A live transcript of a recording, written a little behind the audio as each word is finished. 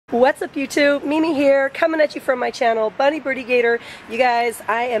What's up YouTube? Mimi here, coming at you from my channel, Bunny Birdy Gator. You guys,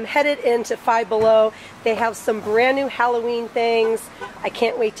 I am headed into Five Below. They have some brand new Halloween things. I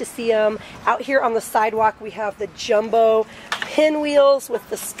can't wait to see them. Out here on the sidewalk we have the jumbo pinwheels with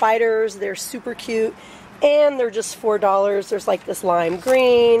the spiders. They're super cute and they're just $4. There's like this lime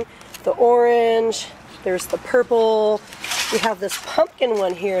green, the orange, there's the purple. We have this pumpkin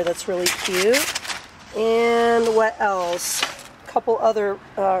one here that's really cute. And what else? Couple other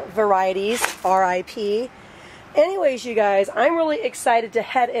varieties, RIP. Anyways, you guys, I'm really excited to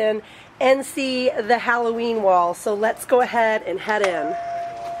head in and see the Halloween wall. So let's go ahead and head in.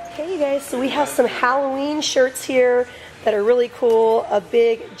 Okay, you guys, so we have some Halloween shirts here that are really cool. A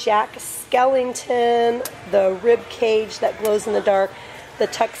big Jack Skellington, the rib cage that glows in the dark, the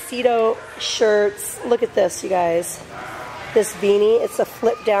tuxedo shirts. Look at this, you guys. This beanie, it's a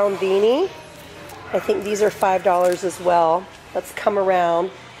flip down beanie. I think these are $5 as well. Let's come around.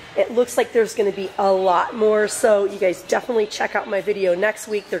 It looks like there's going to be a lot more, so you guys definitely check out my video next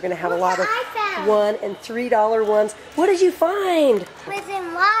week. They're going to have a lot of $1 and $3 ones. What did you find?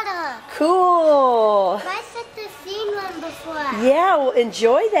 Prison water. Cool. I said the seen one before. Yeah, well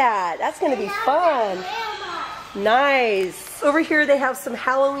enjoy that. That's going to be fun. Nice. Over here they have some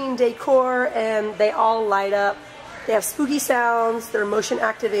Halloween decor and they all light up. They have spooky sounds, they're motion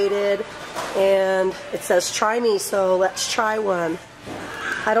activated, and it says try me, so let's try one.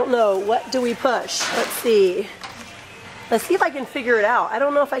 I don't know, what do we push? Let's see. Let's see if I can figure it out. I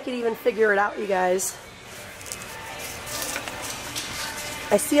don't know if I could even figure it out, you guys.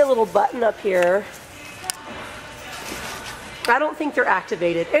 I see a little button up here. I don't think they're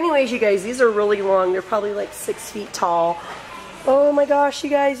activated. Anyways, you guys, these are really long. They're probably like 6 feet tall. Oh my gosh, you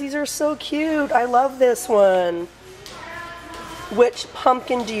guys, these are so cute. I love this one. Which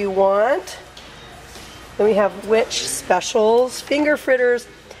pumpkin do you want? Then we have which specials, finger fritters,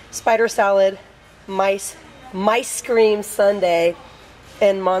 spider salad, mice cream sundae,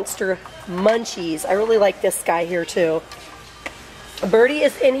 and monster munchies. I really like this guy here too. Birdy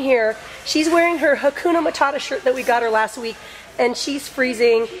is in here. She's wearing her Hakuna Matata shirt that we got her last week, and she's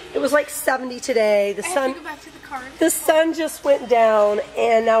freezing. It was like 70 today. The sun just went down,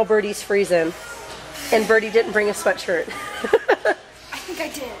 and now Birdy's freezing. And Birdy didn't bring a sweatshirt. I think I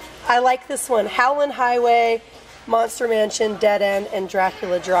did. I like this one. Howlin' Highway, Monster Mansion, Dead End, and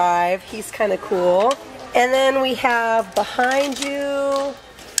Dracula Drive. He's kind of cool. And then we have Behind You,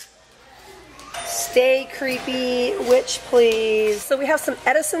 Stay Creepy, Witch Please. So we have some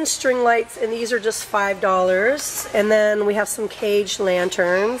Edison string lights, and these are just $5. And then we have some cage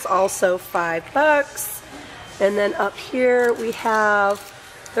lanterns, also $5. And then up here we have,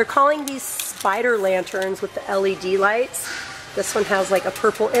 they're calling these spider lanterns with the LED lights. This one has like a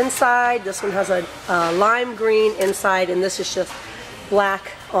purple inside, this one has a lime green inside, and this is just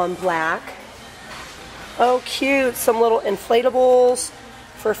black on black. Oh cute, some little inflatables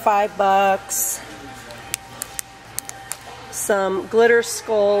for $5. Some glitter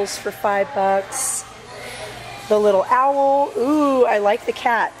skulls for $5. The little owl, ooh, I like the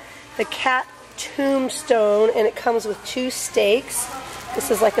cat. The cat tombstone, and it comes with 2 stakes.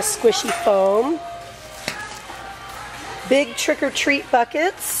 This is like a squishy foam. Big trick-or-treat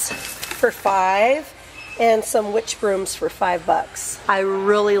buckets for $5, and some witch brooms for $5. I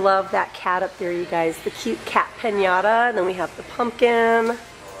really love that cat up there, you guys. The cute cat piñata, and then we have the pumpkin,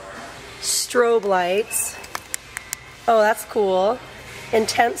 strobe lights. Oh, that's cool.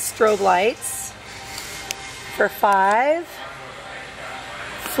 Intense strobe lights for $5.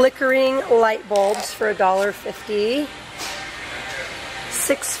 Flickering light bulbs for $1.50.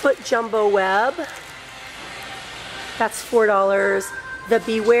 6-foot jumbo web. That's $4. The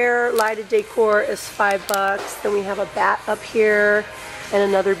Beware lighted decor is $5. Then we have a bat up here and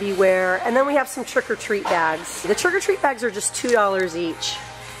another Beware. And then we have some trick-or-treat bags. The trick-or-treat bags are just $2 each.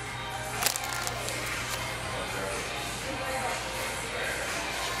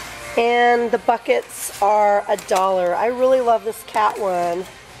 And the buckets are $1. I really love this cat one.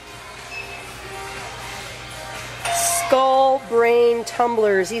 Skull Brain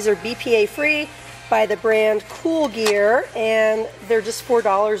tumblers. These are BPA free by the brand Cool Gear, and they're just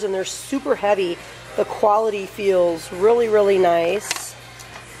 $4 and they're super heavy. The quality feels really, really nice.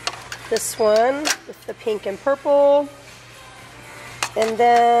 This one with the pink and purple. And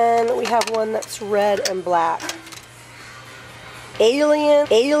then we have one that's red and black. Alien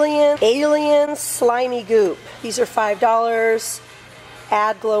slimy goop. These are $5.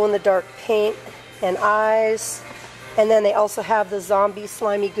 Add glow in the dark paint and eyes. And then they also have the zombie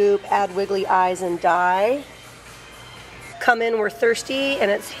slimy goop, add wiggly eyes and dye. Come in, we're thirsty,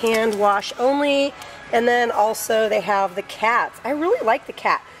 and it's hand wash only. And then also they have the cats. I really like the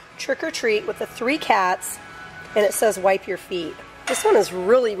cat. Trick or Treat with the 3 cats, and it says wipe your feet. This one is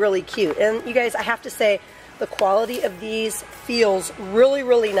really, really cute. And you guys, I have to say, the quality of these feels really,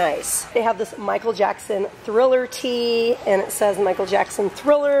 really nice. They have this Michael Jackson Thriller tee, and it says Michael Jackson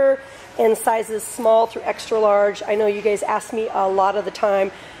Thriller, and sizes small through extra large. I know you guys ask me a lot of the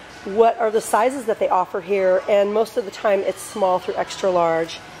time, what are the sizes that they offer here? And most of the time, it's small through extra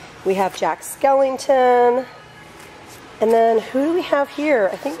large. We have Jack Skellington. And then who do we have here?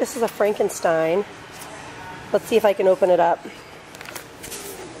 I think this is a Frankenstein. Let's see if I can open it up.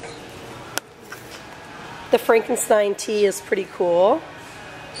 The Frankenstein tee is pretty cool.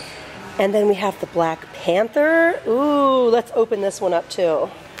 And then we have the Black Panther. Ooh, let's open this one up too.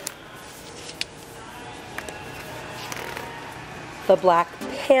 The Black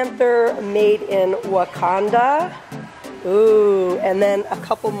Panther made in Wakanda. Ooh, and then a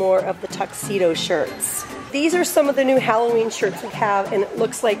couple more of the tuxedo shirts. These are some of the new Halloween shirts we have, and it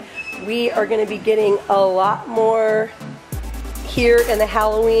looks like we are going to be getting a lot more here in the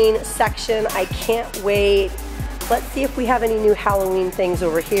Halloween section. I can't wait. Let's see if we have any new Halloween things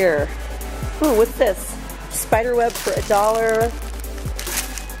over here. Ooh, what's this? Spiderweb for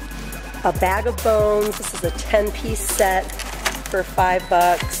 $1. A bag of bones. This is a 10-piece set for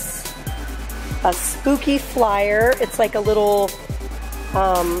 $5. A spooky flyer. It's like a little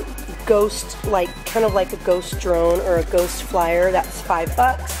ghost, kind of like a ghost drone or a ghost flyer. That's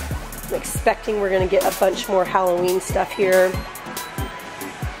 $5. I'm expecting we're going to get a bunch more Halloween stuff here.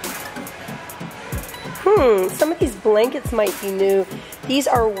 Some of these blankets might be new. These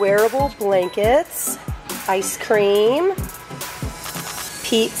are wearable blankets. Ice cream.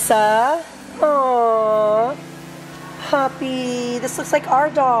 Pizza. Aww. Puppy. This looks like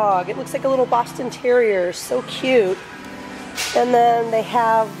our dog. It looks like a little Boston Terrier. So cute. And then they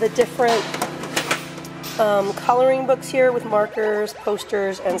have the different coloring books here with markers,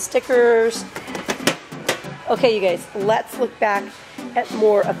 posters, and stickers. Okay, you guys, let's look back at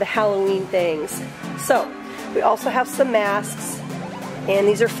more of the Halloween things. So, we also have some masks, and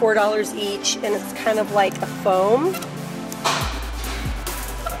these are $4 each, and it's kind of like a foam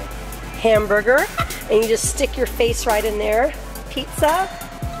hamburger, and you just stick your face right in there. Pizza,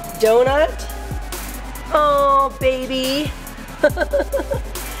 donut, oh baby,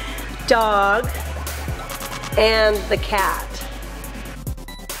 dog, and the cat.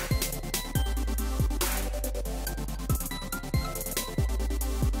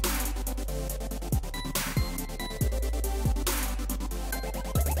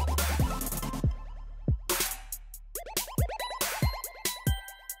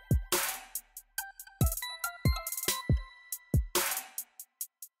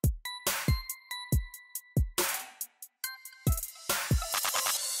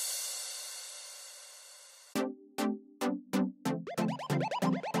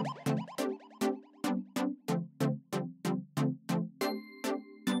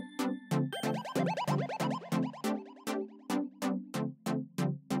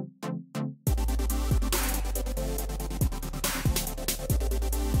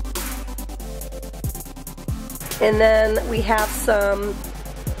 And then we have some,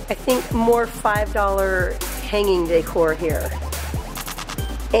 I think, more $5 hanging decor here.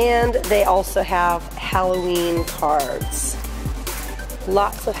 And they also have Halloween cards.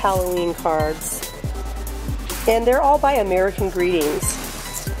 Lots of Halloween cards. And they're all by American Greetings.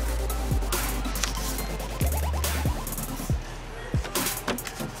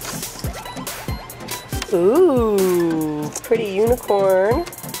 Ooh, pretty unicorn.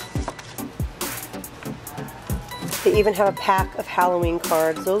 They even have a pack of Halloween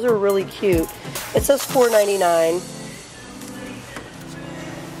cards. Those are really cute. It says $4.99.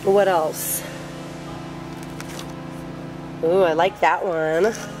 What else? Ooh, I like that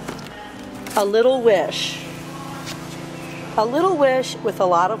one. A Little Wish. A Little Wish with a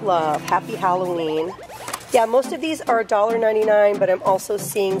lot of love. Happy Halloween. Yeah, most of these are $1.99, but I'm also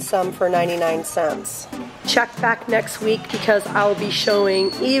seeing some for 99 cents. Check back next week because I'll be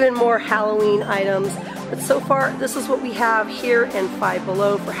showing even more Halloween items. But so far, this is what we have here in Five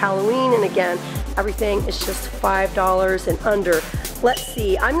Below for Halloween. And again, everything is just $5 and under. Let's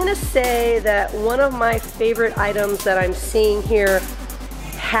see, I'm gonna say that one of my favorite items that I'm seeing here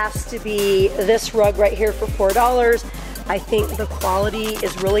has to be this rug right here for $4. I think the quality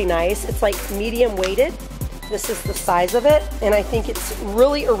is really nice. It's like medium weighted. This is the size of it, and I think it's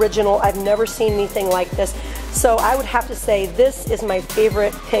really original. I've never seen anything like this. So I would have to say this is my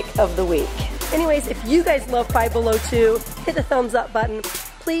favorite pick of the week. Anyways, if you guys love Five Below too, hit the thumbs up button.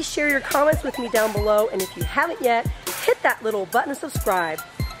 Please share your comments with me down below, and if you haven't yet, hit that little button to subscribe.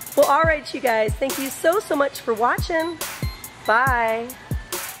 Well, alright you guys, thank you so much for watching. Bye.